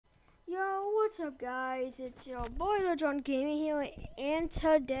What's up, guys? It's your boy John Gaming here, and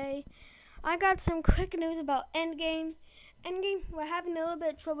today I got some quick news about Endgame. Endgame, we're having a little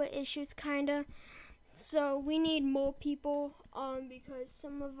bit of trouble issues, kinda. So we need more people, because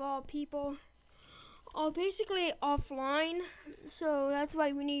some of our people are basically offline. So that's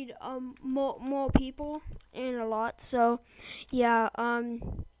why we need more people and a lot. So yeah,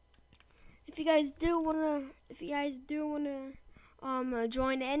 if you guys do wanna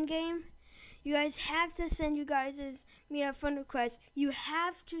join Endgame, you guys have to send me a friend request. You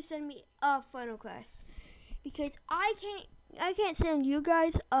have to send me a friend request because I can't send you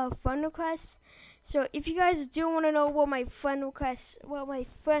guys a friend request. So if you guys do want to know what my username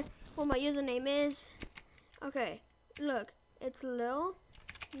is, okay, look, it's Lil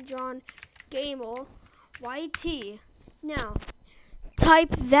John Gamer YT. Now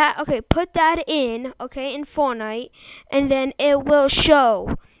type that. Okay, put that in. Okay, in Fortnite, and then it will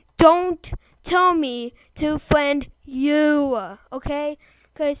show. Don't tell me to friend you, okay?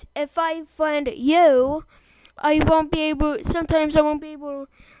 Because if I friend you, sometimes I won't be able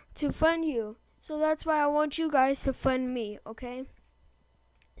to friend you. So that's why I want you guys to friend me, okay?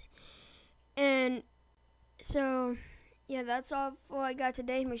 And so, yeah, that's all I got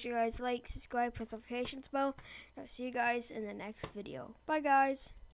today. Make sure you guys like, subscribe, press the notifications bell. I'll see you guys in the next video. Bye, guys.